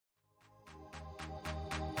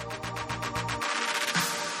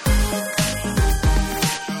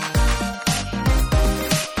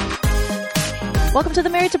Welcome to the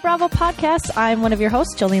Married to Bravo podcast. I'm one of your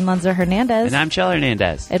hosts, Jolene Lunzer Hernandez. And I'm Chell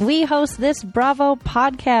Hernandez. And we host this Bravo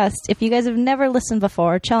podcast. If you guys have never listened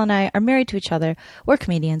before, Chell and I are married to each other. We're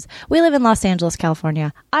comedians. We live in Los Angeles,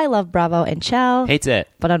 California. I love Bravo, and Chell hates it.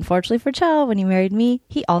 But unfortunately for Chell, when he married me,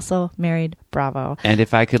 he also married Bravo. And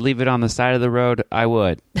if I could leave it on the side of the road, I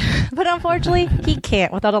would. But unfortunately, he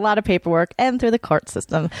can't without a lot of paperwork and through the court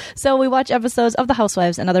system. So we watch episodes of The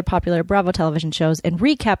Housewives and other popular Bravo television shows and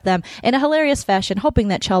recap them in a hilarious fashion, hoping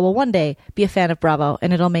that Chell will one day be a fan of Bravo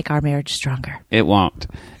and it'll make our marriage stronger. It won't.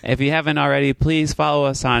 If you haven't already, please follow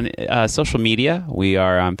us on social media. We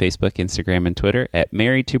are on Facebook, Instagram, and Twitter at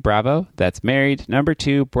Married to Bravo. That's Married, number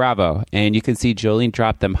 2, Bravo. And you can see Jolene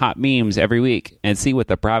drop them hot memes every week and see what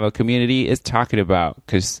the Bravo community is talking about,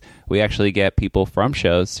 because we actually get people from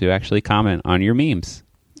shows to actually comment on your memes.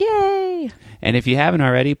 Yay! And if you haven't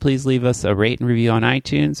already, please leave us a rate and review on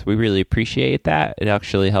iTunes. We really appreciate that. It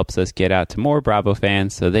actually helps us get out to more Bravo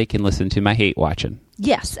fans so they can listen to my hate watching.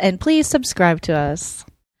 Yes, and please subscribe to us.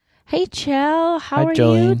 Hey, Chell, how are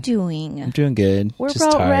Jolene. you doing? I'm doing good. We're Just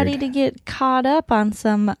about tired. ready to get caught up on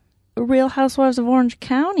some Real Housewives of Orange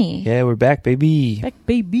County. Yeah, we're back, baby. Back,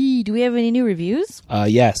 baby. Do we have any new reviews?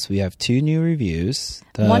 Yes, we have 2 new reviews.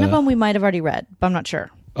 One of them we might have already read, but I'm not sure.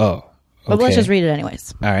 Oh, okay. But let's just read it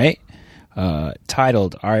anyways. All right.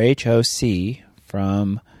 Titled RHOC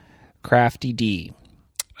from Crafty D.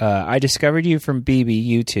 I discovered you from BB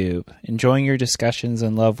YouTube. Enjoying your discussions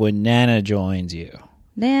and love when Nana joins you.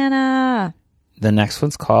 Nana. The next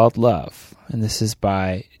one's called Love, and this is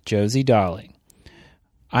by Josie Darling.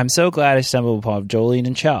 I'm so glad I stumbled upon Jolene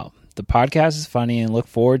and Chell. The podcast is funny and look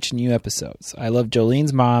forward to new episodes. I love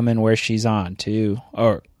Jolene's mom and where she's on too.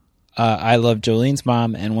 I love Jolene's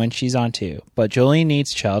mom and when she's on too. But Jolene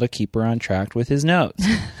needs Chell to keep her on track with his notes.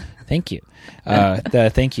 Thank you.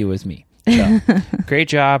 The thank you was me. Chell. Great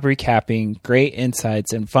job recapping, great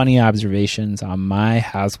insights, and funny observations on my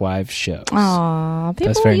Housewives shows. Aw, people,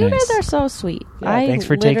 That's very you nice. guys are so sweet. Yeah, thanks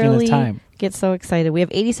for taking the literally time. Get so excited. We have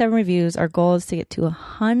 87 reviews. Our goal is to get to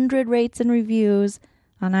 100 rates and reviews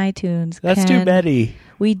on iTunes. That's too many.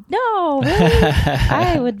 We know. Really?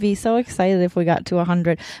 I would be so excited if we got to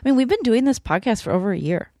 100. I mean, we've been doing this podcast for over a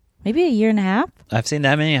year. Maybe a year and a half. I've seen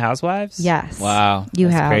that many Housewives? Yes. Wow. You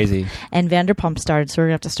That's have. crazy. And Vanderpump started, so we're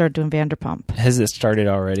going to have to start doing Vanderpump. Has it started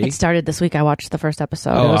already? It started this week. I watched the first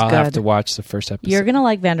episode. Oh, it was I'll good. have to watch the first episode. You're going to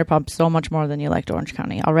like Vanderpump so much more than you liked Orange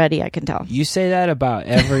County. Already, I can tell. You say that about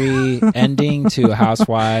every ending to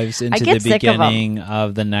Housewives into the get sick of 'em. beginning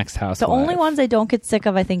of the next Housewives. The only ones I don't get sick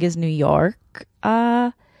of, I think, is New York.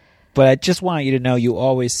 But I just want you to know you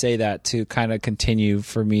always say that to kind of continue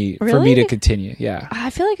for me Really? to continue. Yeah.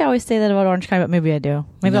 I feel like I always say that about Orange County, but maybe I do.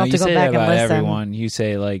 Maybe No, I'll have you to go say back that and about listen. everyone. You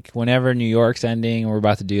say like whenever New York's ending and we're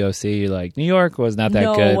about to do OC, you're like, New York was not that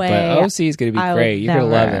No good, way. but OC is going to be I would great. You're going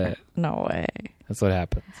to never. love it. No way. That's what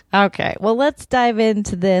happens. Okay, well, let's dive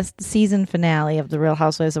into this season finale of The Real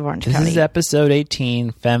Housewives of Orange This County. is episode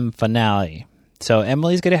 18, Femme Finale. So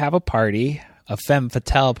Emily's going to have a party, a Femme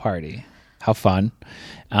Fatale party. How fun.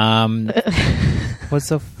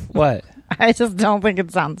 What? I just don't think it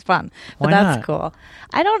sounds fun, but Why that's not? cool.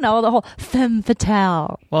 I don't know, the whole femme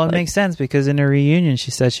fatale. Well, it makes sense because in her reunion,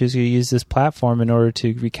 she said she was going to use this platform in order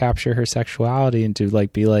to recapture her sexuality and to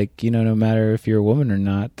like be like, no matter if you're a woman or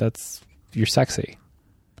not, you're sexy.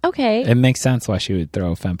 Okay. It makes sense why she would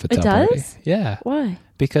throw a Femme Fatale party. does? Yeah. Why?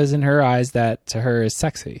 Because in her eyes, that to her is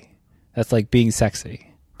sexy. That's like being sexy.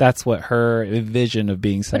 That's what her vision of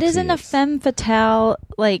being sexy But isn't a is. femme fatale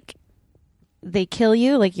like they kill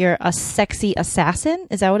you? Like you're a sexy assassin?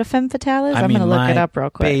 Is that what a femme fatale is? I'm going to look it up real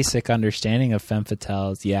quick. Basic understanding of Femme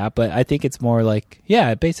Fatale is, yeah, but I think it's more like,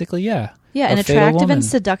 basically, yeah. Yeah, A an fatal attractive woman. and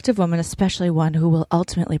seductive woman, especially one who will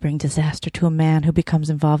ultimately bring disaster to a man who becomes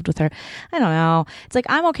involved with her. I don't know. It's like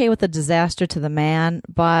I'm okay with the disaster to the man,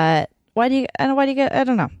 but why do you get? I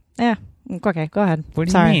don't know. Yeah. Okay, go ahead. What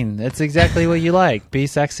do Sorry. you mean? That's exactly what you like. Be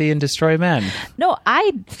sexy and destroy men. No,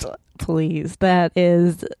 please. That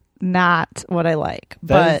is not what I like.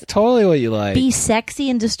 That's But totally what you like. be sexy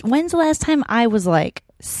and just. When's the last time I was like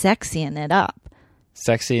sexying it up?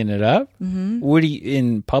 Sexying it up? Mm-hmm. What do you,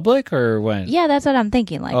 in public or when? Yeah, that's what I'm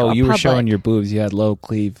thinking. Like, you were public. showing your boobs. You had low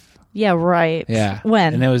cleave. Yeah, right. Yeah.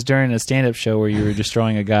 When? And it was during a stand-up show where you were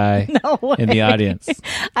destroying a guy No way. in the audience.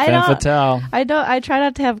 I Femme don't. Fatale. I try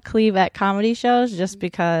not to have cleave at comedy shows just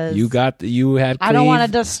because You had cleave. I don't want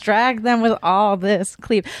to distract them with all this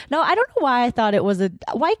cleave. No, I don't know why I thought it was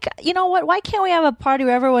you know what? Why can't we have a party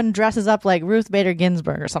where everyone dresses up like Ruth Bader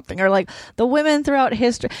Ginsburg or something, or like the women throughout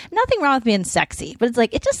history? Nothing wrong with being sexy, but it's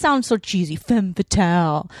like it just sounds so cheesy. Femme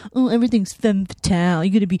fatale. Oh, everything's femme fatale.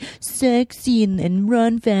 You're gonna be sexy and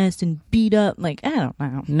run fast abused and beat up. Like, I don't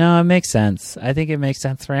know. No, it makes sense. I think it makes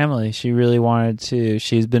sense for Emily. She really wanted to.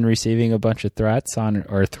 She's been receiving a bunch of threats.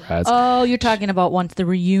 Oh, you're talking about once the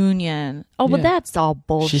reunion. Oh, but Yeah. that's all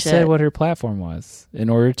bullshit. She said what her platform was in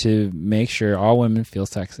order to make sure all women feel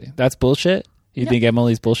sexy. That's bullshit? You think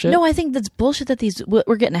Emily's bullshit? No, I think that's bullshit that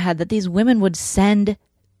we're getting ahead, that these women would send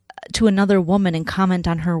to another woman and comment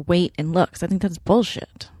on her weight and looks. I think that's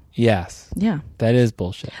bullshit. Yes. Yeah. That is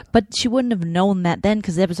bullshit. But she wouldn't have known that then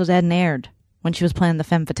because the episodes hadn't aired when she was planning the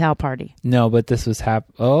femme fatale party. No, but this was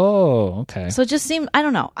Oh, okay. So it just seemed, I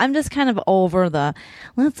don't know. I'm just kind of over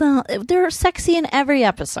they're sexy in every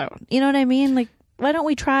episode. You know what I mean? Like, why don't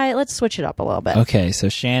we let's switch it up a little bit. Okay, so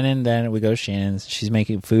Shannon, then we go to Shannon. She's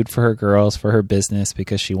making food for her girls, for her business,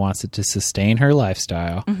 because she wants it to sustain her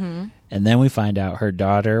lifestyle. Mm-hmm. And then we find out her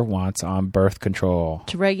daughter wants on birth control.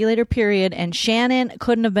 To regulate her period. And Shannon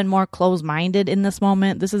couldn't have been more close-minded in this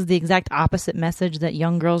moment. This is the exact opposite message that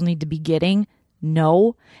young girls need to be getting.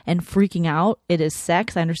 No. And freaking out. It is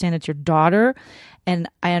sex. I understand it's your daughter. And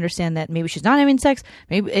I understand that maybe she's not having sex.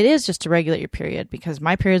 Maybe it is just to regulate your period, because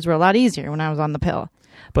my periods were a lot easier when I was on the pill.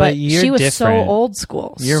 But you're she was different. so old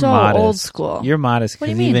school. You're so modest. old school. You're modest What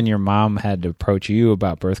do you because mean? even your mom had to approach you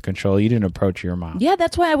about birth control. You didn't approach your mom. Yeah,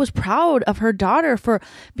 that's why I was proud of her daughter for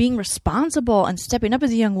being responsible and stepping up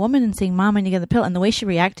as a young woman and saying, Mom, I need to get the pill. And the way she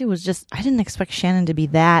reacted was just, I didn't expect Shannon to be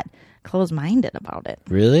that close-minded about it.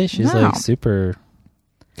 Really? She's No. like super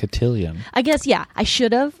cotillion. I guess, yeah, I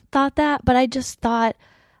should have thought that, but I just thought,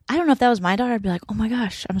 I don't know if that was my daughter, I'd be like, oh my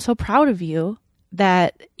gosh, I'm so proud of you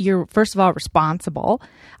that you're, first of all, responsible.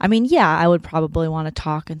 I mean, yeah, I would probably want to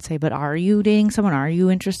talk and say, but are you dating someone? Are you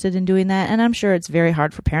interested in doing that? And I'm sure it's very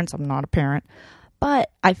hard for parents. I'm not a parent.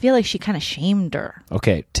 But I feel like she kind of shamed her.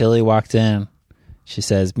 Okay, Tilly walked in. She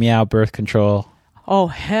says, meow, birth control. Oh,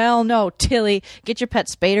 hell no, Tilly. Get your pet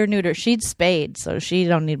spayed or neuter. She's spayed, so she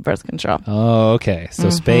don't need birth control. Oh, okay. So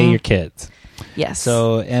spay your kids. Yes.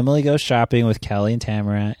 So Emily goes shopping with Kelly and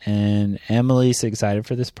Tamara, and Emily's excited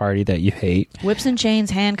for this party that you hate. Whips and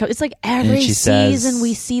chains, handcuffs. It's like every she says, season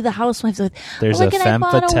we see the housewives with, there's look a at I femme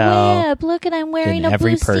bought fatale a whip. Look at I'm wearing in a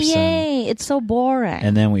every bustier. person. It's so boring.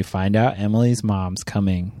 And then we find out Emily's mom's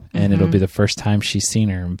coming, and it'll be the first time she's seen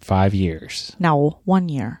her in 5 years. No, 1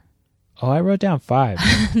 year. Oh, I wrote down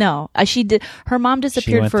 5. No, she did. Her mom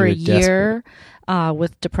disappeared went for a through a year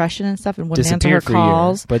with depression and stuff, and wouldn't answer her Disappeared for a year.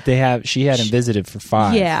 calls. But she hadn't visited for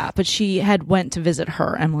 5. Yeah, but she had went to visit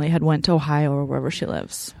her. Emily had went to Ohio or wherever she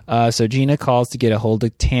lives. So Gina calls to get a hold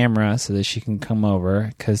of Tamara so that she can come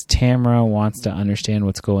over, because Tamara wants to understand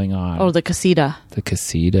what's going on. Oh, the casita. The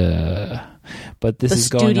casita. But this The is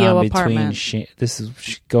going studio on apartment. between. This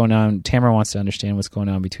is going on. Tamara wants to understand what's going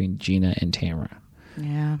on between Gina and Tamara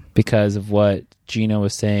Yeah. because of what Gina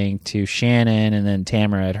was saying to Shannon, and then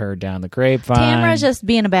Tamara had heard down the grapevine. Tamara's just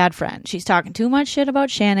being a bad friend. She's talking too much shit about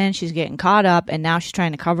Shannon. She's getting caught up, and now she's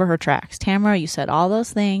trying to cover her tracks. Tamara, you said all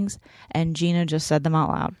those things, and Gina just said them out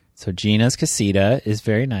loud. So Gina's casita is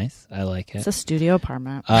very nice. I like It's it. a studio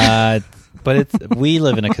apartment. But we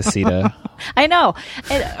live in a casita. I know.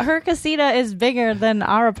 Her casita is bigger than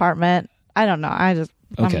our apartment. I don't know.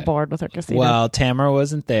 Okay. I'm bored with her casita. Well, Tamara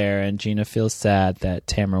wasn't there, and Gina feels sad that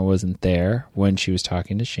Tamara wasn't there when she was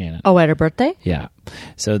talking to Shannon. Oh, at her birthday? Yeah.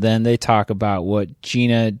 So then they talk about what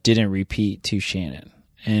Gina didn't repeat to Shannon.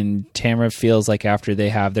 And Tamara feels like after they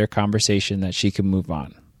have their conversation that she can move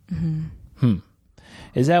on.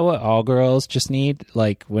 Is that what all girls just need?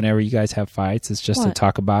 Like whenever you guys have fights, it's just to What?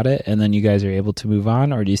 talk about it and then you guys are able to move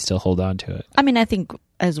on, or do you still hold on to it? I mean, I think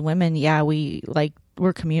as women, yeah, we're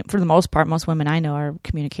for the most part, most women I know are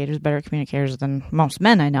communicators, better communicators than most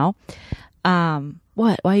men I know.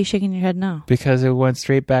 What? Why are you shaking your head now? Because it went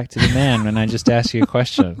straight back to the man when I just asked you a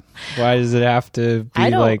question. Why does it have to be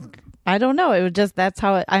I don't know. It was just, that's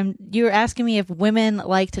how you were asking me if women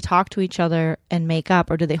like to talk to each other and make up,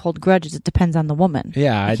 or do they hold grudges? It depends on the woman.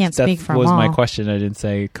 Yeah, I can't speak for that was them my all. question. I didn't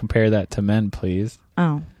say compare that to men, please.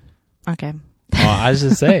 Oh, okay. Well, I was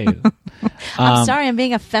just saying. I'm sorry, I'm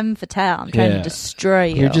being a femme fatale. I'm trying yeah. to destroy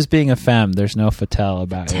you. You're just being a femme. There's no fatale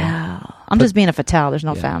about you. fatale. I'm just being a fatale. There's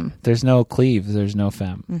no Yeah. femme. There's no cleave. There's no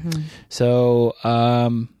femme. Mm-hmm. So,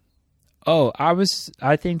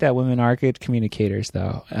 I think that women are good communicators,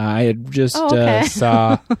 though. I had just okay.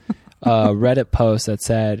 saw a Reddit post that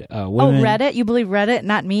said, women. Oh, Reddit? You believe Reddit,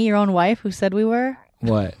 not me, your own wife, who said we were?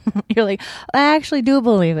 What? You're like, I actually do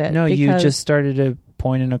believe it. No, you because just started a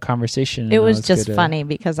point in a conversation. and It I was just good at- funny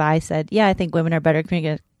because I said, yeah, I think women are better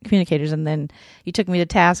communicators, and then you took me to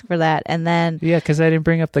task for that, and then Yeah, because I didn't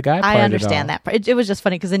bring up the guy part I understand at all. that part. It was just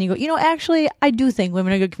funny because then you go, actually, I do think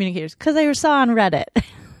women are good communicators because I saw on Reddit.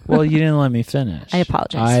 Well, you didn't let me finish. I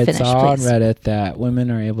apologize. Finish, saw please. on Reddit that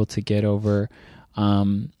women are able to get over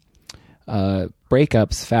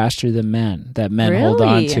breakups faster than men. That men hold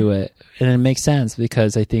on Really? to it, and it makes sense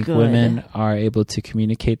because I think Good. women are able to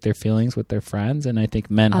communicate their feelings with their friends, and I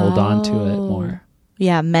think men hold on to it more.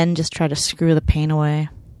 Yeah, men just try to screw the pain away.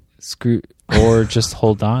 Screw or just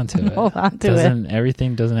hold on to it. Hold on to it.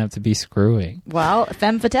 Everything doesn't have to be screwing. Well,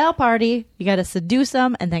 femme fatale party. You got to seduce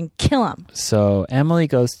them and then kill them. So Emily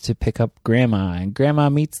goes to pick up Grandma, and Grandma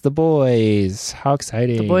meets the boys. How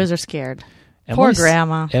exciting! The boys are scared. Poor Emily's-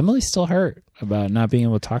 Grandma. Emily's still hurt about not being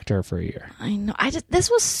able to talk to her for a year. I know. This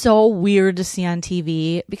was so weird to see on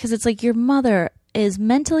TV because it's like your mother is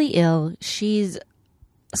mentally ill. She's,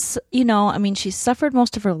 she's suffered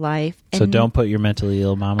most of her life. So and don't put your mentally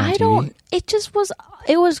ill mom on I TV. don't.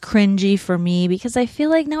 It was cringy for me because I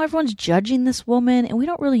feel like now everyone's judging this woman and we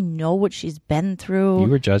don't really know what she's been through. You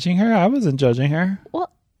were judging her? I wasn't judging her.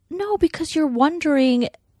 Well, no, because you're wondering,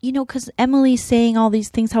 because Emily's saying all these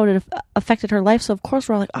things, how it affected her life. So, of course,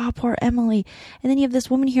 we're all like, oh, poor Emily. And then you have this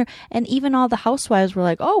woman here. And even all the housewives were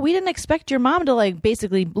like, oh, we didn't expect your mom to, like,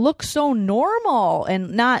 basically look so normal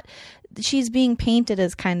and not. She's being painted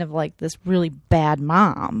as kind of like this really bad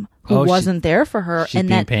mom who wasn't there for her. She's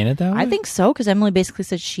being painted that way? I think so, because Emily basically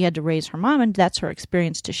said she had to raise her mom, and that's her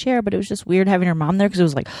experience to share. But it was just weird having her mom there because it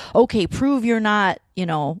was like, okay, prove you're not,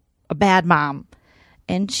 a bad mom.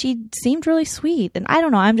 And she seemed really sweet. And I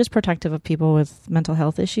don't know, I'm just protective of people with mental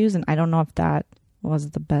health issues, and I don't know if that was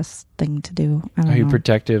the best thing to do. I don't Are you know.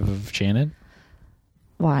 protective of Shannon?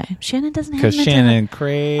 Why? Shannon doesn't have Because mental Shannon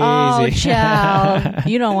crazy. Oh, child.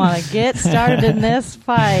 You don't want to get started in this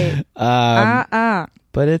fight.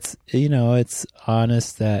 But it's, it's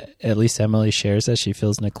honest that at least Emily shares that she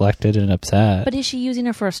feels neglected and upset. But is she using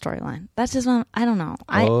her for a storyline? That's just, I don't know.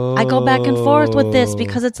 I go back and forth with this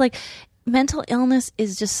because it's like mental illness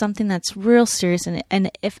is just something that's real serious.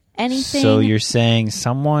 And if anything. So you're saying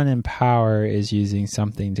someone in power is using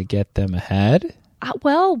something to get them ahead?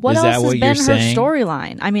 Well, what Is else that has what been you're her saying?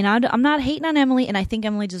 storyline? I mean, I'm not hating on Emily, and I think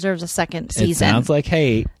Emily deserves a second season. It sounds like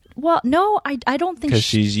hate. Well, no, I don't think Because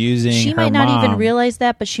she's using she her might not mom, even realize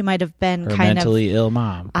that, but she might have been her kind mentally ill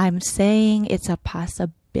mom. I'm saying it's a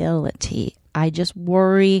possibility. I just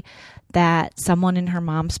worry that someone in her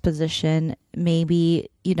mom's position maybe,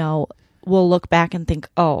 will look back and think,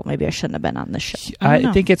 oh, maybe I shouldn't have been on this show.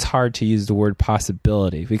 I think it's hard to use the word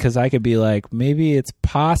possibility because I could be like, maybe it's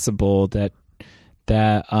possible that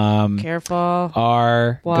careful.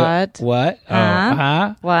 are What? What?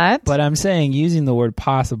 What? But I'm saying using the word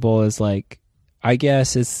possible is like, I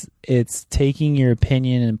guess it's taking your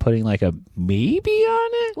opinion and putting like a maybe on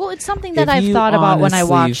it. Well, it's something that If I've you thought about when I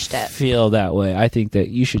honestly watched it. Feel that way. I think that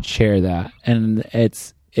you should share that, and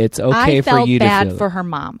it's okay I for felt you to bad feel for it. her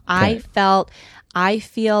mom. Okay. I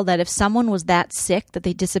feel that if someone was that sick that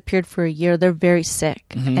they disappeared for a year, they're very sick.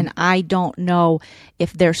 Mm-hmm. And I don't know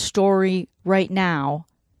if their story right now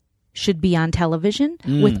should be on television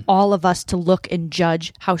with all of us to look and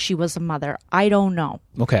judge how she was a mother. I don't know.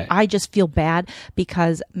 Okay. I just feel bad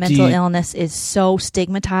because mental illness is so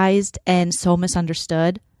stigmatized and so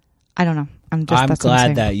misunderstood. I don't know. I'm that's what glad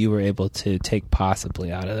saying. that you were able to take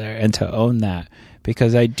possibly out of there and to own that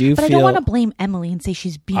because I do But feel I don't want to blame Emily and say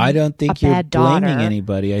she's being I don't think a you're bad daughter. blaming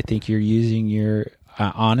anybody. I think you're using your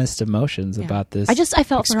honest emotions about this. I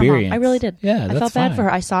felt for her experience. mom. I really did. Yeah, I that's felt bad fine. for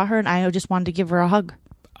her. I saw her and I just wanted to give her a hug.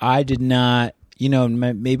 I did not.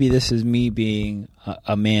 Maybe this is me being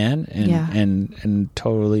a man and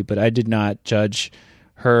totally, but I did not judge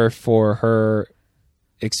her for her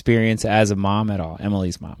experience as a mom at all.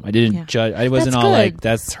 Emily's mom. I didn't judge. I wasn't That's all good. like,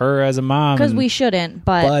 that's her as a mom. Because we shouldn't,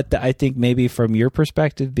 but I think maybe from your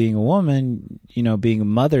perspective, being a woman, being a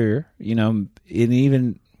mother, and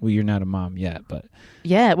even, well, you're not a mom yet, but.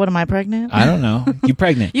 yeah, what am I pregnant? I don't know. You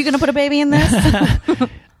pregnant. You going to put a baby in this?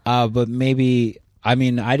 But maybe, I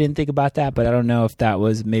didn't think about that, but I don't know if that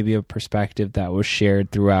was maybe a perspective that was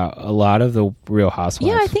shared throughout a lot of the Real Housewives.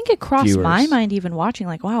 Yeah, I think it crossed viewers. my mind even watching,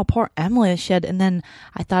 like, wow, poor Emily. And then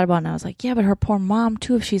I thought about it and I was like, yeah, but her poor mom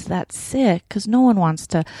too, if she's that sick, because no one wants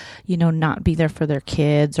to, not be there for their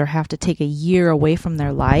kids or have to take a year away from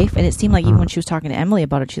their life. And it seemed like even when she was talking to Emily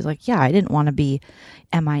about it, she's like, yeah, I didn't want to be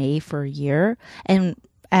MIA for a year. And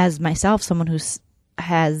as myself, someone who's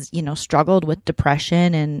has struggled with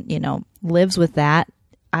depression and lives with that,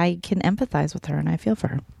 I can empathize with her and I feel for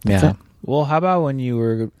her. That's it. Well, how about when you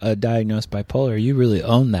were diagnosed bipolar? You really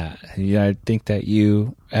own that. I think that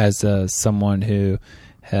you, as someone who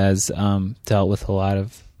has dealt with a lot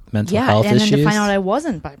of mental health and issues, then to find out I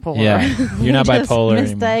wasn't bipolar. Yeah, you're not bipolar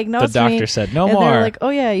anymore. Misdiagnosed The doctor me, said no and more. they're like, "Oh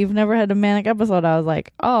yeah, you've never had a manic episode." I was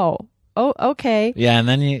like, "Oh, oh, okay. Yeah, and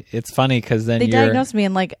then it's funny because then They you're... diagnosed me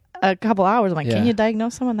in like a couple hours. I'm like, Yeah. can you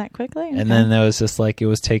diagnose someone that quickly? And then it was just like it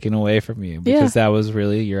was taken away from you because Yeah. that was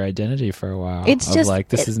really your identity for a while. It's of just like,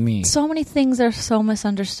 this is me. So many things are so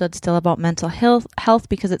misunderstood still about mental health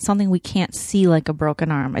because it's something we can't see like a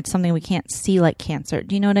broken arm. It's something we can't see like cancer.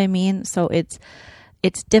 Do you know what I mean? So it's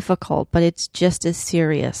difficult, but it's just as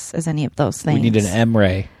serious as any of those things. We need an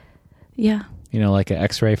M-ray, Yeah. like an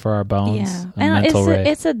X-ray for our bones. Yeah. A And mental ray.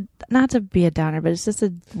 it's a not to be a downer, but it's just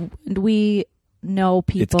we know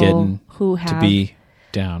people getting who have to be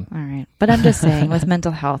down. All right. But I'm just saying with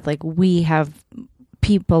mental health, like we have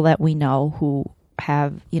people that we know who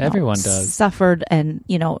have, Everyone does. suffered and,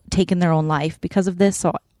 taken their own life because of this.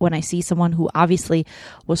 So when I see someone who obviously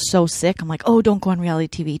was so sick, I'm like, oh, don't go on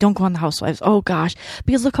reality TV. Don't go on The Housewives. Oh, gosh.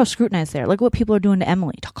 Because look how scrutinized they are. Look what people are doing to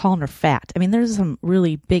Emily, calling her fat. I mean, there's some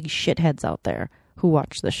really big shitheads out there who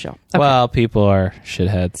watch this show. Okay. Well, people are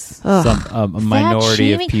shitheads. Ugh. A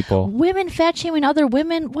minority of Fat-shaming, people. Women fat shaming other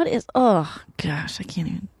women. What is, oh, gosh, I can't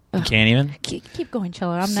even. You can't even. Keep going,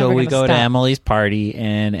 Chiller. I'm never So we gonna go to stop. Emily's party,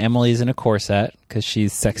 and Emily's in a corset because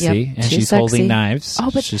she's sexy Yep, and she's she's sexy. holding knives.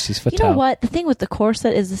 Oh, but she's you know what? The thing with the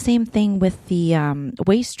corset is the same thing with the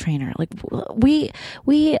waist trainer. Like we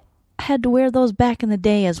had to wear those back in the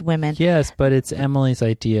day as women. Yes, but it's Emily's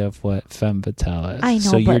idea of what femme fatale is. I know,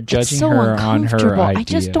 so but you're it's judging so her on her uncomfortable. idea. I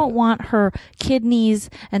just don't want her kidneys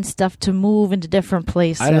and stuff to move into different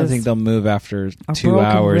places. I don't think they'll move after Or 2 broken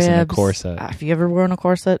hours in a ribs. corset. Have you ever worn a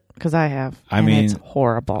corset? Because I have. I and mean, it's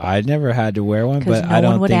horrible. I never had to wear one, 'Cause but no I one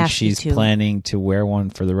don't would think ask you she's to. planning to wear one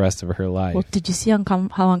for the rest of her life. Well, did you see how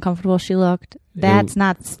uncomfortable she looked? That's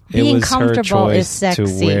not it being was her comfortable is choice sexy.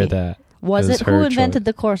 to wear that. Was It was it who her invented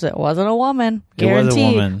the corset? Wasn't a woman. It was a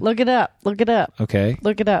Guaranteed. woman. Look it up. Look it up. Okay.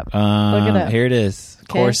 Look it up. Look it up. Here it is.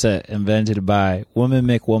 Okay. Corset invented by Woman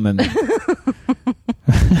McWoman.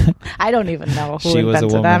 I don't even know who She was a invented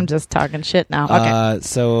it. woman. I'm just talking shit now. Okay.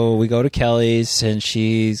 So we go to Kelly's and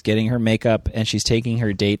she's getting her makeup and she's taking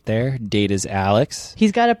her date there. Date is Alex.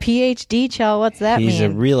 He's got a PhD, Chell. What's that He's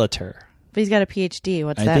mean? a realtor. But he's got a PhD.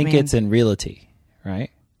 What's I that think mean? it's in realty,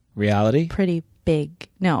 right? Reality? Pretty big.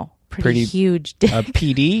 No. Pretty Pretty- huge. dick. A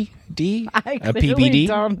PD? D? I A clearly PBD?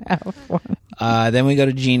 don't have one. Then we go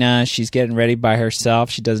to Gina. She's getting ready by herself.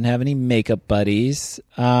 She doesn't have any makeup buddies.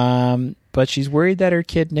 But she's worried that her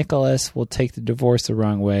kid Nicholas will take the divorce the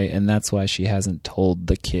wrong way, and that's why she hasn't told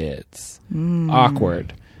the kids.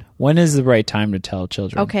 Awkward. When is the right time to tell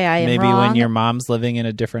children? Okay, I am Maybe when wrong. your mom's living in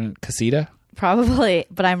a different casita? Probably,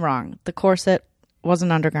 but I'm wrong. The corset was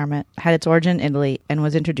an undergarment, had its origin in Italy, and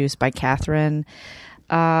was introduced by Catherine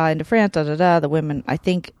into France. The women, I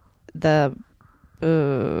think, And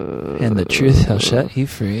the truth shall set you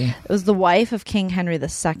free. it was the wife of King Henry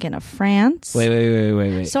II of France.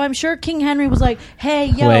 Wait. So I'm sure King Henry was like, "Hey,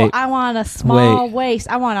 yo, Wait. I want a small Wait. waist.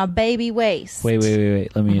 I want a baby waist."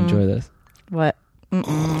 Wait. Let me enjoy this. What?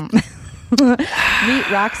 Meet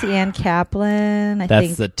Roxy Ann Kaplan. I That's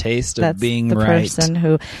think the taste of that's being the right. person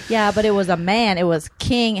who, yeah, but it was a man. It was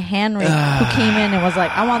King Henry who came in and was like,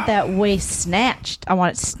 "I want that waist snatched. I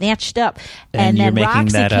want it snatched up." And you're then making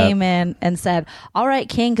Roxy that up. came in and said, "All right,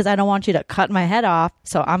 King, because I don't want you to cut my head off,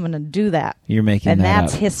 so I'm going to do that." You're making And that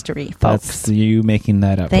that's up. history, folks. That's you making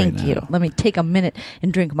that up Thank right you. now. Let me take a minute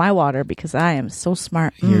and drink my water because I am so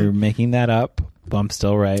smart. You're making that up, but I'm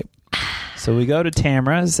still right. So we go to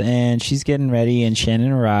Tamara's, and she's getting ready, and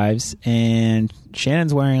Shannon arrives, and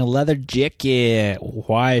Shannon's wearing a leather jacket.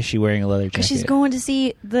 Why is she wearing a leather jacket? Because she's going to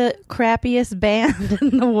see the crappiest band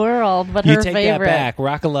in the world, but You her take favorite. that back.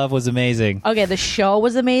 Rock of Love was amazing. Okay, the show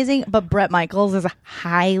was amazing, but Bret Michaels is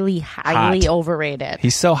highly Hot. overrated.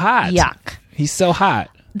 He's so hot. Yuck. He's so hot.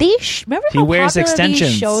 Remember He how wears popular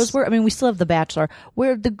extensions. these shows were? I mean, we still have The Bachelor,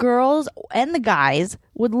 where the girls and the guys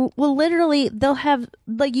will literally, they'll have,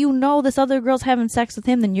 like, this other girl's having sex with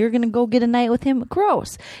him, then you're going to go get a night with him.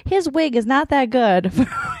 Gross. His wig is not that good for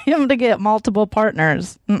him to get multiple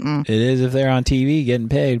partners. Mm-mm. It is if they're on TV getting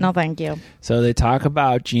paid. No, thank you. So they talk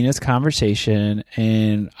about Gina's conversation,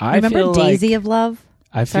 and I Remember feel Daisy like of Love?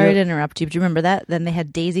 I feel Sorry to interrupt you, but do you remember that? Then they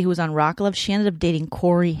had Daisy, who was on Rock of Love. She ended up dating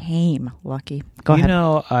Corey Haim. Lucky. Go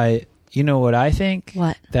ahead. You know what I think?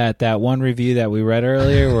 What? That one review that we read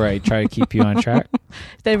earlier, where I try to keep you on track.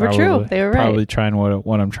 They were true. They were right. Probably trying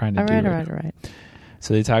what I'm trying to All do. right. right now. All right.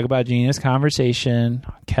 So they talk about Gina's conversation,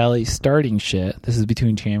 Kelly starting shit. This is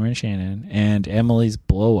between Tamara and Shannon, and Emily's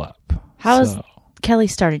blow up. How's Kelly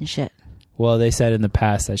starting shit? Well, they said in the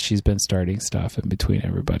past that she's been starting stuff in between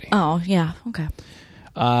everybody. Oh, yeah. Okay.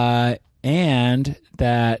 And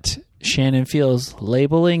that Shannon feels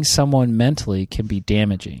labeling someone mentally can be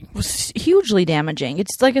damaging. Hugely damaging.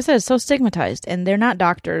 It's like I said, it's so stigmatized, and they're not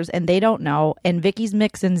doctors, and they don't know. And Vicky's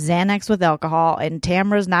mixing Xanax with alcohol, and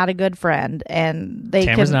Tamara's not a good friend. And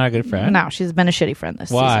Tamara's not a good friend? No, she's been a shitty friend this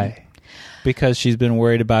season. Why? Because she's been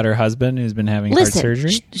worried about her husband who's been having heart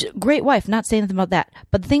surgery? Great wife, not saying anything about that.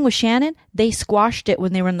 But the thing with Shannon, they squashed it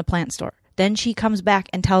when they were in the plant store. Then she comes back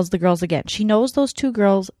and tells the girls again. She knows those two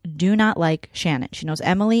girls do not like Shannon. She knows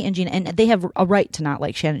Emily and Gina, and they have a right to not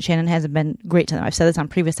like Shannon. Shannon hasn't been great to them. I've said this on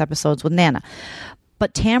previous episodes with Nana.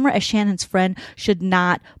 But Tamara, as Shannon's friend, should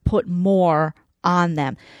not put more on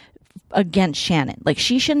them against Shannon. Like,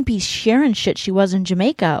 she shouldn't be sharing shit she was in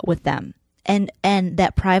Jamaica with them. And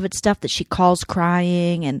that private stuff that she calls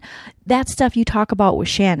crying, and that stuff you talk about with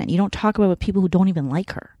Shannon. You don't talk about it with people who don't even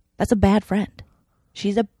like her. That's a bad friend.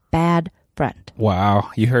 She's a bad friend. Wow.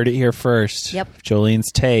 You heard it here first. Yep.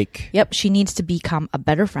 Jolene's take. Yep. She needs to become a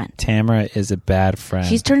better friend. Tamara is a bad friend.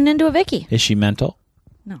 She's turning into a Vicky. Is she mental?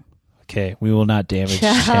 No. Okay. We will not damage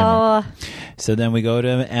Tamara. So then we go to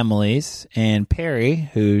Emily's, and Perry,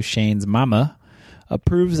 who's Shane's mama,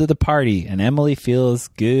 approves of the party, and Emily feels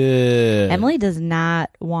good. Emily does not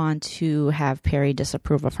want to have Perry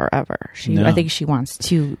disapprove of her ever. No. I think she wants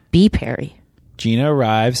to be Perry. Gina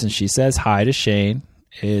arrives, and she says hi to Shane.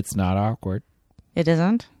 It's not awkward. It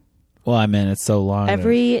isn't? Well, I mean, it's so long.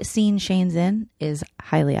 Every scene Shane's in is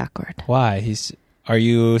highly awkward. Why? Are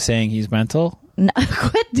you saying he's mental? No,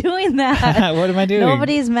 quit doing that. What am I doing?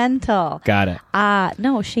 Nobody's mental. Got it.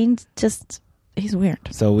 No, Shane's just... He's weird.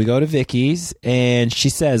 So we go to Vicky's, and she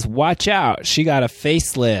says, watch out, she got a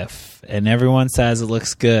facelift. And everyone says it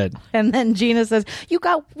looks good. And then Gina says, you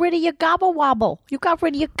got rid of your gobble wobble. You got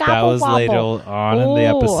rid of your gobble wobble. That was later on in the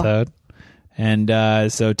episode.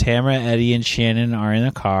 And so Tamara, Eddie, and Shannon are in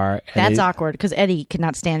the car. That's awkward, because Eddie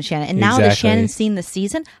cannot stand Shannon. And now that Shannon's seen the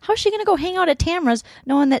season, how's she going to go hang out at Tamara's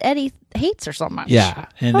knowing that Eddie hates her so much? Yeah.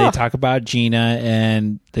 And they talk about Gina,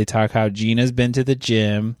 and they talk how Gina's been to the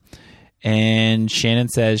gym. And Shannon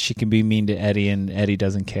says she can be mean to Eddie, and Eddie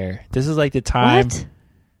doesn't care. This is like the time. What?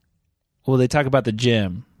 Well, they talk about the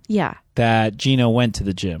gym. Yeah. That Gina went to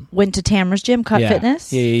the gym. Went to Tamara's gym, Cut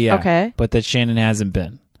Fitness? Yeah. Okay. But that Shannon hasn't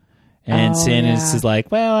been. And Shannon is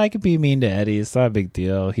like, well, I could be mean to Eddie. It's not a big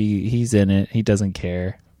deal. He's in it. He doesn't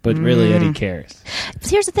care. But really, Eddie cares.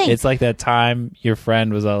 Here's the thing. It's like that time your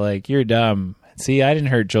friend was all like, you're dumb. See, I didn't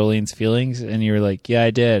hurt Jolene's feelings. And you were like, yeah, I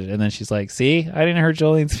did. And then she's like, see, I didn't hurt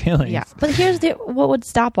Jolene's feelings. Yeah. But here's what would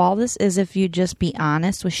stop all this is if you just be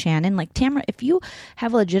honest with Shannon. Like, Tamara, if you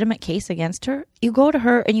have a legitimate case against her, you go to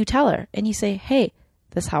her and you tell her. And you say, hey,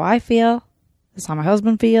 this is how I feel. This is how my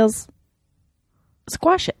husband feels.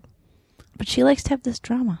 Squash it. But she likes to have this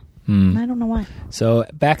drama. And I don't know why. So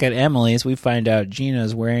back at Emily's, we find out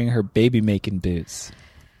Gina's wearing her baby-making boots.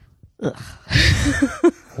 Ugh.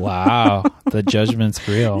 Wow. The judgment's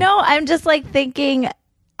real. No, I'm just like thinking,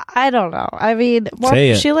 I don't know. I mean,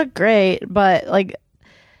 she looked great, but like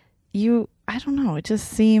I don't know. It just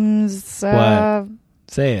seems... What?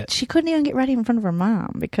 Say it. She couldn't even get ready in front of her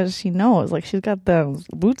mom because she knows, like, she's got those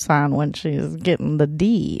boots on when she's getting the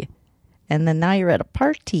D. And then now you're at a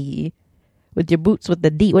party with your boots with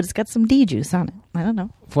the D. Well, it's got some D juice on it. I don't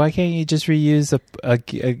know. Why can't you just reuse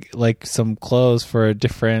like some clothes for a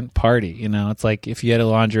different party? You know, it's like if you had a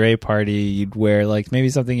lingerie party, you'd wear like maybe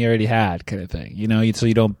something you already had, kind of thing. You know, so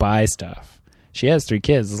you don't buy stuff. She has 3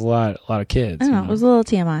 kids. There's a lot of kids. I don't know. It was a little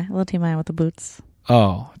TMI with the boots.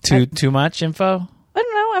 Oh, too much info? I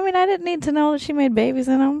don't know. I mean, I didn't need to know that she made babies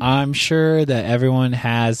in them. I'm sure that everyone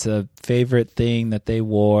has a favorite thing that they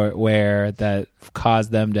wear that caused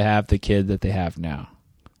them to have the kid that they have now.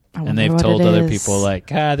 And they've told other people like,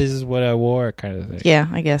 this is what I wore, kind of thing. Yeah,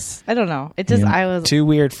 I guess. I don't know. It just, I was too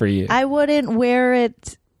weird for you. I wouldn't wear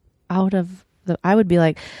it out of I would be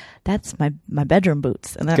like, that's my bedroom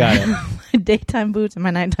boots. And then my daytime boots and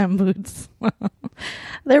my nighttime boots.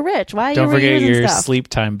 They're rich. Why are Don't you forget your stuff? sleep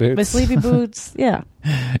time boots. My sleepy boots. Yeah.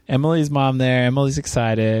 Emily's mom there. Emily's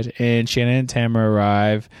excited. And Shannon and Tamara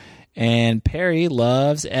arrive. And Perry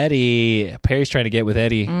loves Eddie. Perry's trying to get with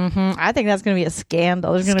Eddie. Mm-hmm. I think that's going to be a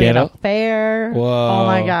scandal. There's going to be an affair. Whoa. Oh,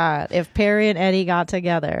 my God. If Perry and Eddie got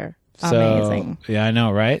together. Amazing. Yeah, I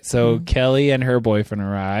know, right? So Kelly and her boyfriend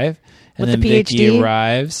arrive. And with then the PhD. Vicky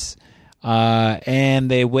arrives. And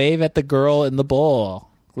they wave at the girl in the bowl.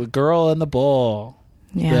 The girl in the bowl.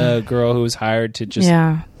 Yeah. The girl who was hired to just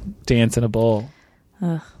dance in a bowl.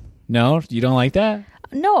 Ugh. No? You don't like that?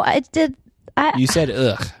 No, I did. You said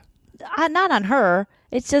ugh. Not on her.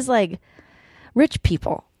 It's just like rich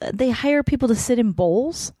people. They hire people to sit in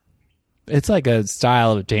bowls. It's like a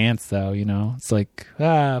style of dance, though. You know, it's like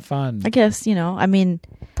fun. I guess, I mean,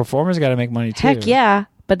 Performers got to make money too. heck yeah,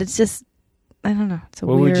 but it's just, I don't know. It's a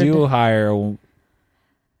What weird. would you hire? Well,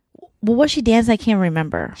 was she dancing? I can't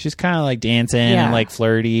remember. She's kind of like dancing Yeah. and like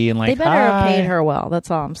flirty and like. They better have hi. paid her well. That's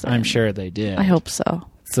all I'm saying. I'm sure they did. I hope so.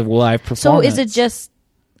 It's a live performance. So is it just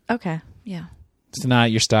okay? Yeah. It's not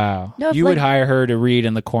your style. No, it's you would like- hire her to read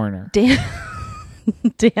in the corner.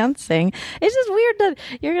 Dancing. It's just weird that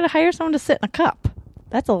you're going to hire someone to sit in a cup.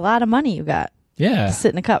 That's a lot of money you got. Yeah. To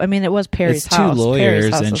sit in a cup. I mean, it was Perry's It's house. two Perry's lawyers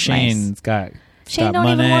house and was Shane's nice. got. Shane got don't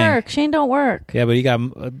money. even work. Shane don't work. Yeah, but he got to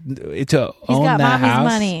own got that mommy's house.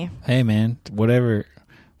 money. Hey, man, whatever,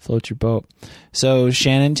 float your boat. So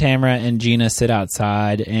Shannon, Tamara, and Gina sit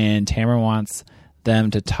outside, and Tamara wants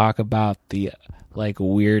them to talk about the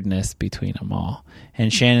weirdness between them all.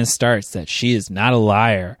 And Shannon starts that she is not a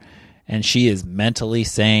liar, and she is mentally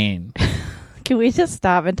sane. Can we just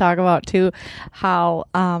stop and talk about too how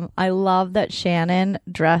I love that Shannon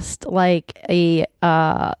dressed like a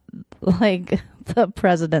like the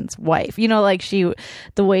president's wife. The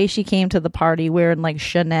way she came to the party wearing like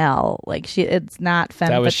Chanel. It's not femme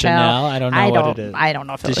That was fatale. Chanel? I don't know what it is. I don't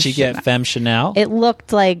know if it Did was she Chanel. get Femme Chanel? It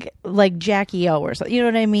looked like Jackie O or something. You know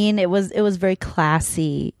what I mean? It was very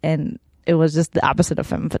classy, and it was just the opposite of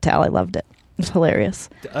femme fatale. I loved it. It was hilarious.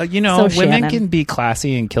 So women Shannon. can be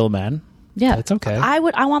classy and kill men. Yeah, That's okay. I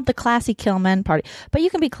want the classy kill men party, but you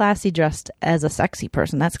can be classy dressed as a sexy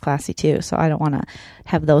person. That's classy too. So I don't want to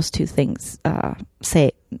have those two things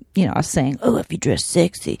saying, oh, if you dress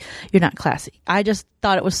sexy, you're not classy. I just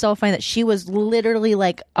thought it was so funny that she was literally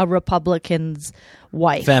like a Republican's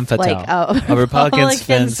wife, Femme fatale. like A Republican's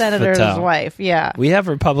femme senator's fatale. wife. Yeah. We have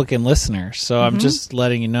Republican listeners, so I'm just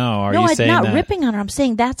letting you know. Are No, you I'm saying not that ripping on her. I'm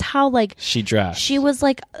saying that's how she dressed? she was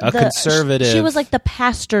like A conservative- She was like the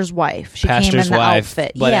pastor's wife. She pastor's came in the wife,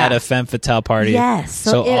 outfit, but yeah. at a femme fatale party. Yes.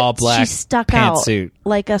 So it- all black She stuck out pantsuit.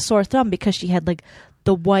 like a sore thumb because she had like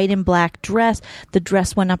the white and black dress. The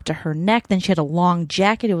dress went up to her neck. Then she had a long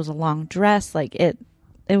jacket. It was a long dress.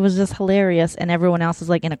 It was just hilarious. And everyone else is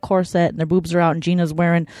like in a corset and their boobs are out. And Gina's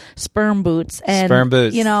wearing sperm boots. And, Sperm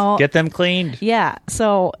boots. Get them cleaned. yeah.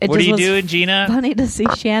 So it What just are you was doing, Gina? funny to see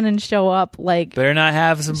Shannon show up like Better not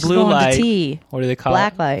have some she's blue going to light. tea. What do they call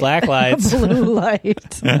Black it? light. Black lights. Blue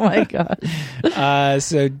light. Oh my God.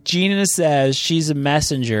 So Gina says she's a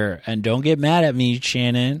messenger, and don't get mad at me,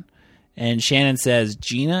 Shannon. And Shannon says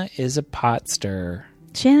Gina is a pot stirrer.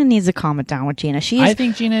 Shannon needs to calm it down with Gina. I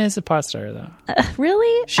think Gina is a pot stirrer, though.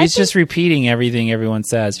 Really? She's just repeating everything everyone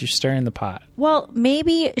says. You're stirring the pot. Well,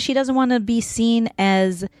 maybe she doesn't want to be seen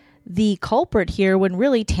as the culprit here when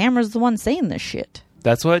really Tamara's the one saying this shit.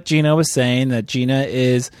 That's what Gina was saying, that Gina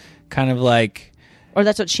is kind of like... Or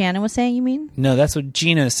that's what Shannon was saying, you mean? No, that's what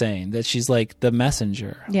Gina is saying, that she's like the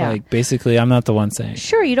messenger. Yeah. Like, basically, I'm not the one saying.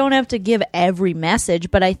 Sure, you don't have to give every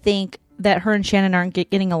message, but I think that her and Shannon aren't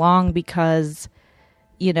getting along because,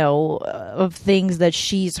 of things that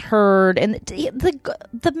she's heard. And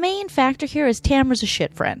the main factor here is Tamara's a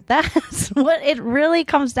shit friend. That's what it really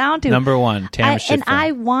comes down to. Number one, Tamara's shit friend.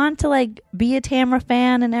 I want to be a Tamara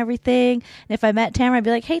fan and everything. And if I met Tamara, I'd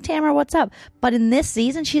be like, "Hey, Tamara, what's up?" But in this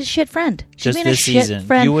season, she's a shit friend. She's Just being a this shit season.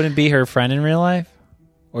 friend. You wouldn't be her friend in real life?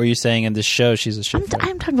 Or are you saying in this show she's a shit friend?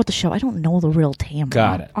 I'm talking about the show. I don't know the real Tamara.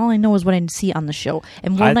 Got it. All I know is what I see on the show.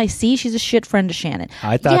 And when I see she's a shit friend to Shannon.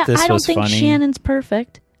 I thought this I don't was think funny. Shannon's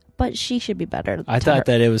perfect, but she should be better. I thought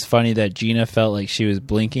that it was funny that Gina felt like she was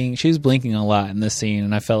blinking. She was blinking a lot in this scene,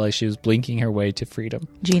 and I felt like she was blinking her way to freedom.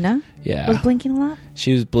 Gina Yeah. was blinking a lot.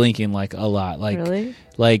 She was blinking a lot. Really?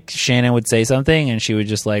 Like Shannon would say something, and she would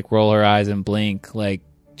just roll her eyes and blink like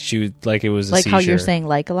she would, like it was a Like seizure. how you're saying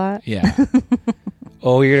like a lot. Yeah.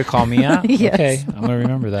 Oh, you're gonna call me out? Yes. Okay, I'm gonna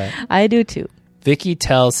remember that. I do too. Vicky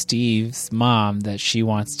tells Steve's mom that she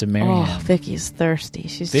wants to marry Oh, him. Vicky's thirsty.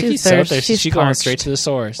 She's Vicky's too so thirsty. thirsty. She's going parched. straight to the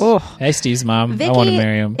source. Oh. Hey, Steve's mom. Vicky I want to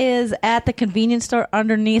marry him. is at the convenience store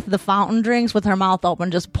underneath the fountain drinks with her mouth open,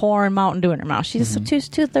 just pouring Mountain Dew in her mouth. She's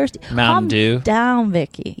too thirsty. Mm-hmm. Mountain Calm Dew. down,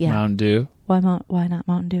 Vicky. Yeah. Mountain Dew. Why not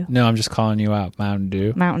Mountain Dew? No, I'm just calling you out. Mountain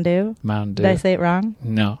Dew. Mountain Dew. Mountain Dew. Did I say it wrong?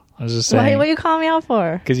 No, I was just Why? saying. What are you calling me out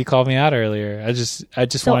for? Because you called me out earlier. I just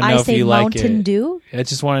So want to I know if say you like Mountain it. Dew. I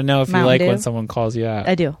just want to know if you Mountain like Dew? when someone calls you out.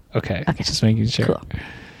 I do. Okay. Okay. Just making sure.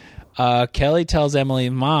 Cool. Kelly tells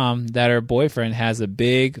Emily's mom that her boyfriend has a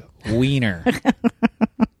big wiener.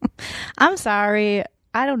 I'm sorry.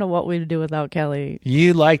 I don't know what we'd do without Kelly.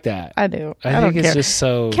 You like that? I do. I don't think it's care. just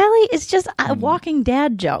so. Kelly is just a walking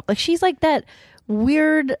dad joke. Like she's like that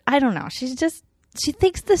weird. I don't know. She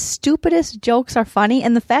thinks the stupidest jokes are funny,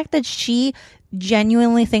 and the fact that she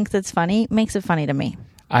genuinely thinks it's funny makes it funny to me.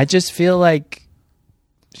 I just feel like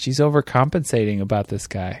She's overcompensating about this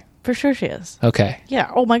guy. For sure she is. Okay.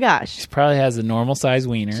 Yeah. Oh my gosh. She probably has a normal size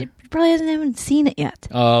wiener. She probably hasn't even seen it yet.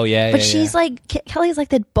 Oh, yeah, But she's like, Kelly's like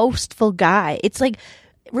that boastful guy. It's like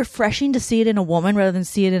refreshing to see it in a woman rather than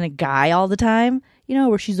see it in a guy all the time. You know,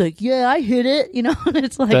 where she's like, yeah, I hit it. You know, and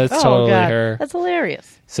it's like, That's oh, totally God. her. That's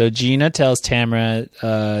hilarious. So Gina tells Tamara,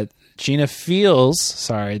 Gina feels,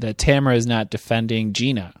 that Tamara is not defending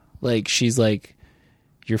Gina. Like, she's like,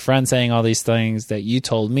 your friend saying all these things that you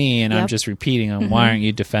told me, and I'm just repeating them. Why aren't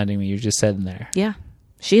you defending me? You're just sitting there. Yeah.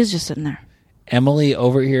 She is just sitting there. Emily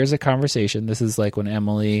overhears a conversation. This is like when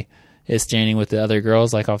Emily is standing with the other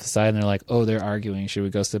girls, like off the side, and they're like, oh, they're arguing. Should we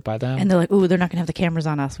go sit by them? And they're like, ooh, they're not going to have the cameras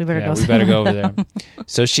on us. We better go. We better go over there.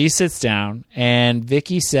 So she sits down, and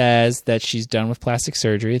Vicky says that she's done with plastic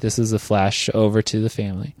surgery. This is a flash over to the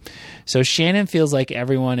family. So Shannon feels like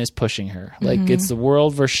everyone is pushing her. Like it's the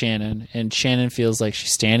world versus Shannon, and Shannon feels like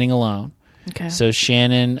she's standing alone. Okay. So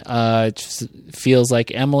Shannon feels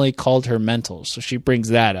like Emily called her mental, so she brings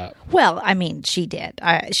that up. Well, I mean, she did.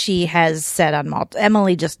 She has said on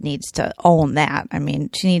Emily just needs to own that. I mean,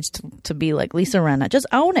 she needs to be like Lisa Rinna. Just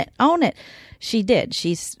own it. Own it. She did.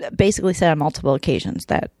 She's basically said on multiple occasions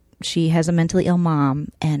that she has a mentally ill mom,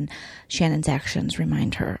 and Shannon's actions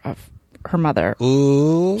remind her of her mother.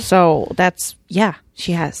 Ooh. So that's, yeah,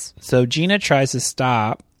 she has. So Gina tries to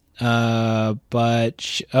stop. But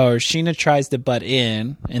Sheena tries to butt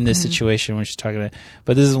in this situation when she's talking about.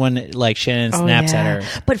 But this is when like Shannon snaps at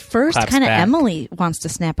her. But first, kind of back. Emily wants to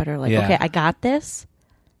snap at her, like, okay, I got this,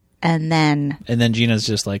 and then Gina's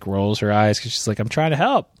just like rolls her eyes because she's like, I'm trying to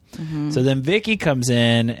help. So then Vicky comes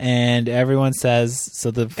in and everyone says,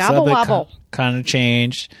 so the gobble wobble kind of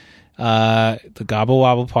changed. The gobble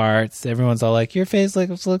wobble parts. Everyone's all like, your face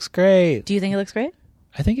looks great. Do you think it looks great?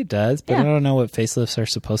 I think it does, but I don't know what facelifts are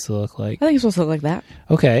supposed to look like. I think it's supposed to look like that.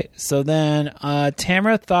 Okay, so then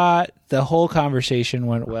Tamara thought the whole conversation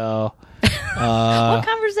went well. What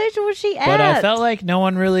conversation was she at? But I felt like no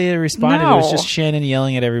one really responded. No. It was just Shannon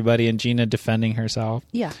yelling at everybody and Gina defending herself.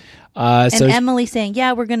 Yeah. And Emily saying,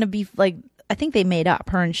 yeah, we're going to be like, I think they made up,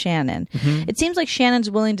 her and Shannon. It seems like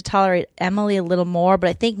Shannon's willing to tolerate Emily a little more, but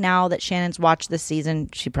I think now that Shannon's watched this season,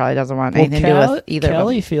 she probably doesn't want anything to do with either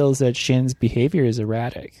Kelly of them. feels that Shannon's behavior is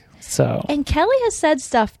erratic. So And Kelly has said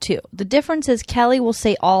stuff too. The difference is Kelly will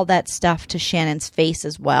say all that stuff to Shannon's face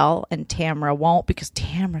as well, and Tamara won't, because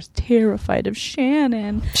Tamara's terrified of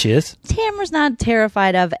Shannon. she is. Tamara's not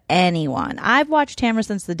terrified of anyone. I've watched Tamara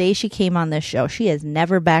since the day she came on this show. She has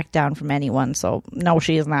never backed down from anyone, so no,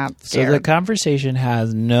 she is not scared. So the conversation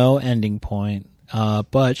has no ending point.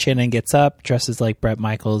 But Shannon gets up, dresses like Bret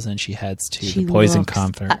Michaels, and she heads to the Poison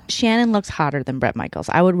concert. Shannon looks hotter than Bret Michaels.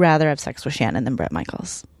 I would rather have sex with Shannon than Bret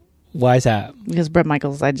Michaels. Why is that? Because Bret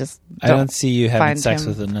Michaels, I don't see you having sex him.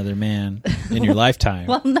 with another man in your lifetime.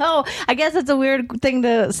 Well, no, I guess it's a weird thing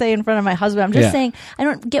to say in front of my husband. I'm just saying, I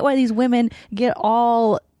don't get why these women get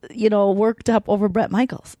all, worked up over Bret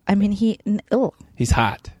Michaels. I mean, he's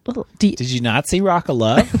hot. Did you not see Rock of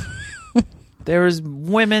Love? There was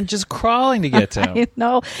women just crawling to get to him.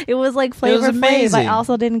 No, it was like Flavor Flav. I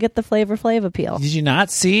also didn't get the Flavor Flav appeal. Did you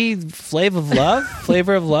not see Flavor of Love?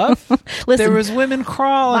 Flavor of Love? Listen, there was women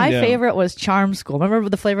crawling. My favorite was Charm School. Remember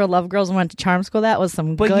the Flavor of Love girls went to Charm School? That was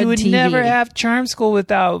some good TV. But you would never have Charm School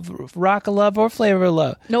without Rock of Love or Flavor of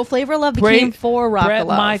Love. No, Flavor of Love became for Rock Bret of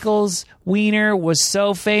Love. Michaels' wiener was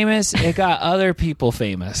so famous, it got other people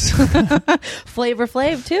famous. Flavor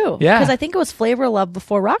Flav, too. Yeah. Because I think it was Flavor of Love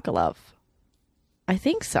before Rock of Love. I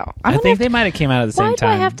think so. I think they might have came out at the same time.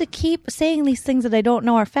 Why do I have to keep saying these things that I don't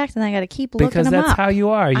know are fact, and I got to keep looking them up? Because that's how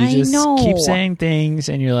you are. You just keep saying things,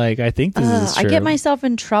 and you're like, I think this is true. I get myself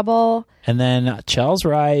in trouble. And then Chel's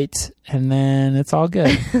right, and then it's all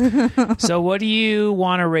good. So what do you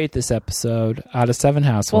want to rate this episode out of 7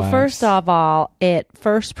 Housewives? Well, first of all, it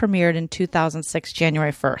first premiered in 2006,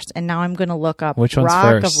 January 1st. And now I'm going to look up Which one's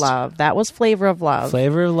Rock first? of Love. That was Flavor of Love.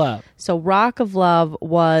 Flavor of Love. So Rock of Love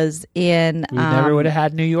was in... We never would have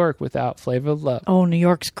had New York without Flavor of Love. Oh, New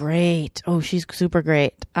York's great. Oh, she's super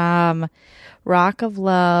great. Rock of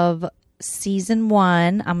Love, season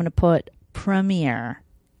 1, I'm going to put premiere.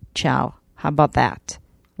 Chel, how about that?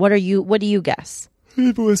 What do you guess?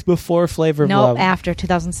 It was before Flavor of No, Love. after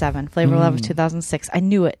 2007. Flavor of Love was 2006. I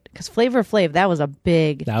knew it because Flavor Flav, that was a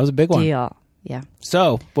big one. deal. Yeah.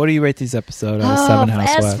 So, what do you rate this episode out of 7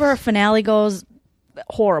 Housewives? As for finale goes,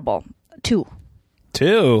 horrible. 2.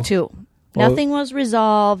 2. 2. Well, nothing was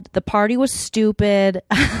resolved. The party was stupid.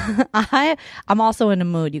 I'm also in a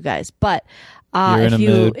mood, you guys. But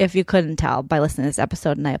if you couldn't tell by listening to this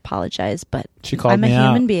episode, and I apologize, but she called I'm a me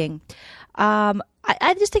human out. being.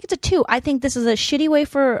 I just think it's a 2. I think this is a shitty way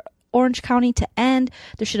for Orange County to end.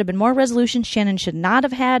 There should have been more resolution. Shannon should not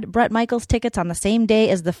have had Bret Michaels tickets on the same day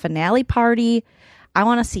as the finale party. I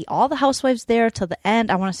want to see all the housewives there till the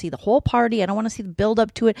end. I want to see the whole party. I don't want to see the build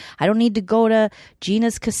up to it. I don't need to go to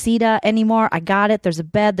Gina's casita anymore. I got it. There's a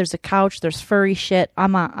bed. There's a couch. There's furry shit.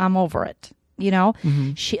 I'm over it. You know,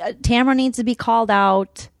 Tamara needs to be called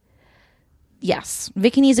out. Yes,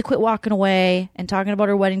 Vicky needs to quit walking away and talking about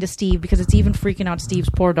her wedding to Steve because it's even freaking out Steve's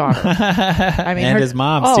poor daughter. I mean, and his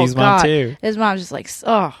mom, Steve's mom too. His mom's just like,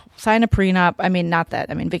 sign a prenup. I mean, not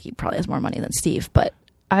that. I mean, Vicky probably has more money than Steve, but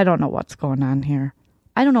I don't know what's going on here.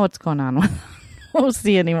 I don't know what's going on with OC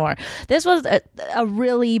anymore. This was a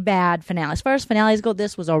really bad finale. As far as finales go,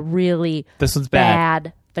 this was a really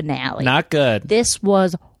bad finale. Not good. This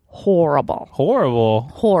was horrible.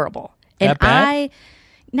 Horrible. And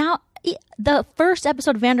the first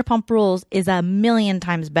episode of Vanderpump Rules is 1,000,000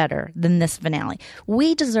 times better than this finale.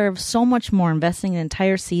 We deserve so much more, investing an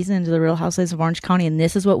entire season into the Real Housewives of Orange County, and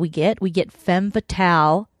this is what we get. We get femme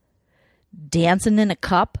fatale dancing in a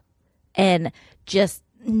cup and just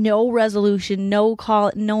no resolution, no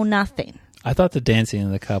call, no nothing. I thought the dancing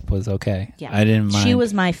in the cup was okay. Yeah. I didn't mind. She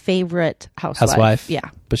was my favorite housewife. Yeah.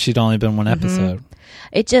 But she'd only been one episode.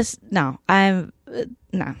 It just, no.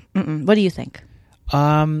 No. What do you think?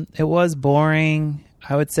 It was boring.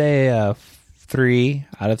 I would say a 3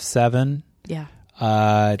 out of 7. Yeah.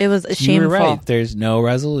 It was shameful. You were right. There's no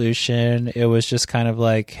resolution. It was just kind of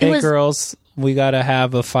like, hey, girls, we got to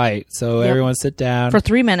have a fight. So everyone sit down. For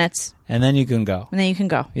 3 minutes. And then you can go.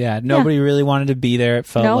 Yeah. Nobody really wanted to be there. It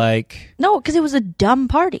felt like. No, because it was a dumb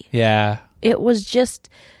party. Yeah. It was just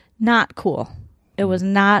not cool. It was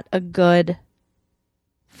not a good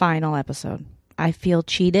final episode. I feel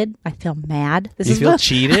cheated. I feel mad. You feel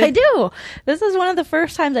cheated? I do. This is one of the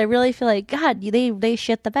first times I really feel like, God, they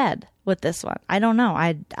shit the bed with this one. I don't know.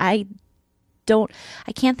 I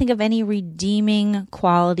can't think of any redeeming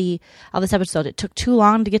quality of this episode. It took too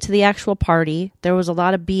long to get to the actual party. There was a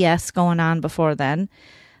lot of BS going on before then.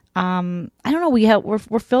 I don't know.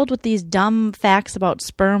 We're filled with these dumb facts about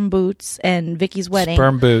sperm boots and Vicky's wedding.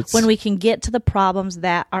 Sperm boots. When we can get to the problems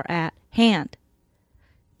that are at hand.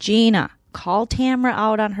 Gina, call Tamara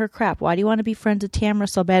out on her crap. Why do you want to be friends with Tamara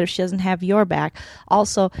so bad if she doesn't have your back?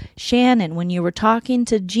 Also, Shannon, when you were talking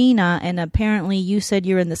to Gina and apparently you said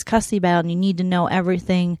you're in this custody battle and you need to know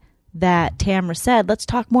everything that Tamara said, let's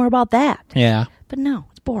talk more about that. Yeah. But no,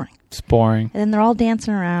 it's boring. It's boring. And then they're all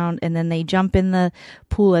dancing around and then they jump in the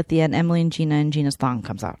pool at the end. Emily and Gina's thong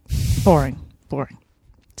comes out. Boring.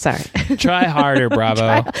 Sorry. Try harder,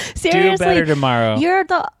 Bravo. Seriously, do better tomorrow.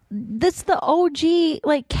 This is the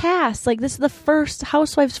OG cast. This is the first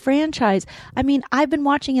Housewives franchise. I mean, I've been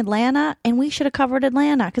watching Atlanta, and we should have covered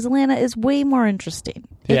Atlanta because Atlanta is way more interesting.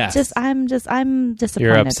 Yes. I'm disappointed.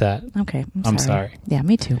 You're upset. Okay, I'm sorry. Yeah,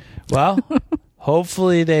 me too. Well,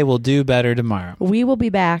 hopefully they will do better tomorrow. We will be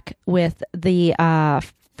back with the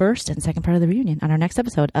first and second part of the reunion on our next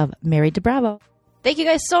episode of Married to Bravo. Thank you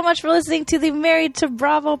guys so much for listening to the Married to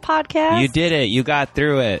Bravo podcast. You did it. You got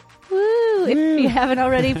through it. Woo! If you haven't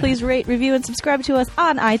already, please rate, review, and subscribe to us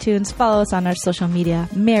on iTunes. Follow us on our social media,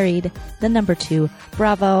 Married, 2,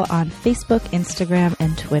 Bravo, on Facebook, Instagram,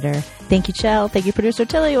 and Twitter. Thank you, Chell. Thank you, Producer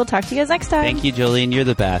Tilly. We'll talk to you guys next time. Thank you, Jolene. You're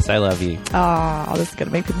the best. I love you. Oh, this is going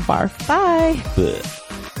to make people barf. Bye. Blech.